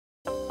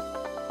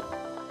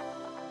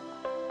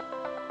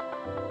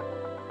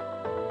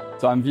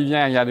So I'm Vivien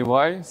Heriard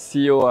Dubreuil,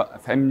 CEO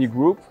of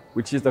mdGroup,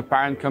 which is the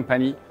parent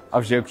company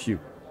of GeoCue.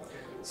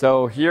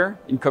 So here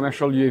in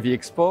Commercial UAV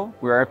Expo,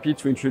 we're happy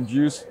to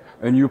introduce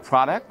a new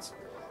product,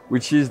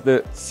 which is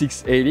the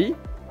 680.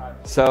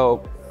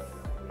 So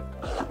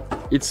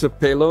it's a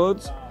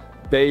payload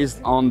based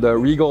on the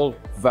Regal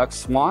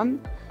Vox 1.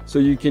 So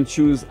you can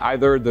choose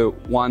either the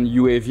One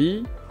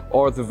UAV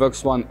or the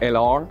Vox 1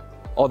 LR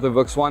or the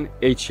Vox 1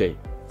 HA.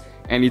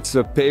 And it's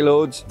a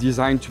payload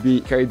designed to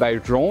be carried by a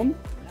drone.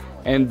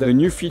 And the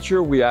new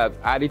feature we have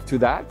added to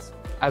that,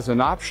 as an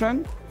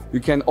option, you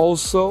can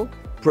also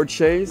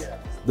purchase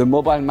the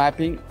mobile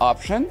mapping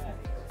option.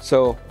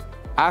 So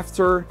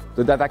after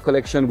the data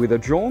collection with a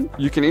drone,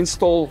 you can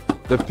install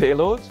the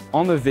payload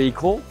on the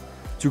vehicle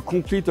to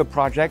complete a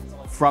project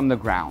from the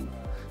ground.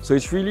 So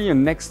it's really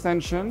an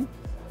extension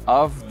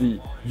of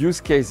the use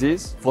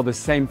cases for the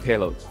same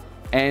payload.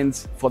 And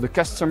for the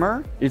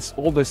customer, it's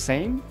all the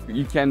same.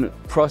 You can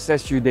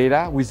process your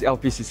data with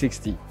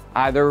LPC60,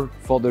 either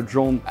for the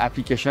drone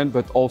application,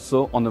 but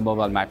also on the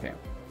mobile mapping.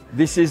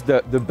 This is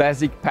the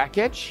basic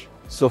package,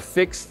 so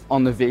fixed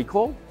on the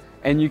vehicle,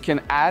 and you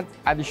can add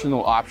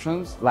additional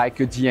options like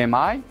a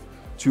DMI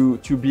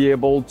to be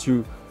able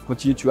to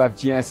continue to have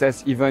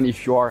GNSS even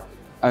if you are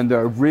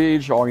under a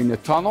bridge or in a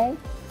tunnel.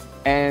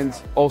 And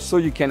also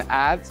you can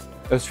add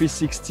a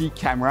 360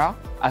 camera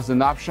as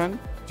an option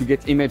to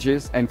get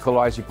images and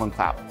colorize your point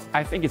cloud.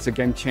 I think it's a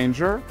game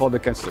changer for the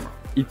consumer.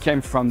 It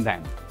came from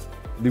them.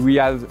 We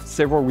had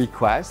several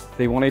requests.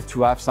 They wanted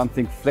to have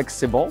something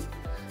flexible,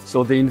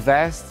 so they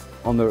invest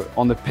on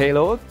the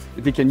payload.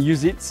 They can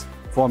use it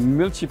for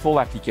multiple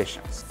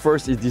applications.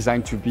 First, it's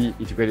designed to be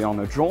integrated on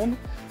a drone,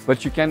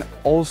 but you can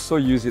also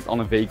use it on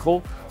a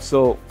vehicle,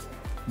 so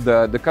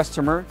the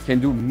customer can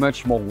do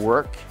much more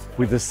work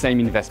with the same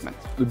investment.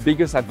 The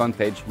biggest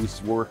advantage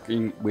with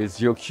working with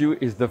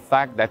GeoCue is the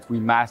fact that we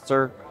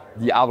master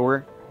the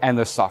hardware and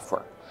the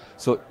software.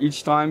 So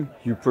each time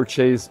you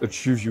purchase a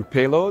GeoCue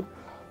payload,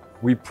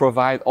 we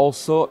provide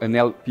also an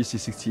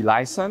LPC60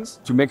 license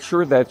to make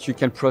sure that you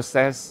can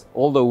process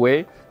all the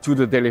way to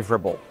the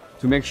deliverable,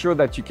 to make sure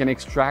that you can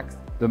extract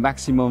the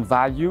maximum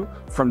value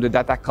from the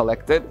data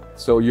collected.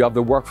 So you have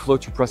the workflow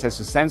to process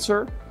a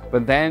sensor,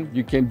 but then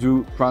you can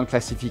do ground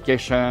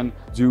classification,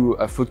 do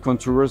foot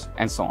contours,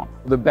 and so on.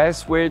 The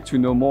best way to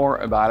know more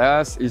about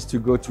us is to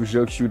go to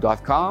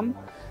geocue.com,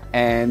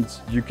 and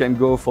you can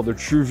go for the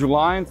TrueView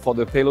line for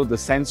the payload, the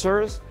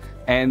sensors,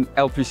 and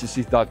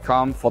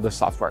lpc6.com for the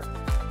software.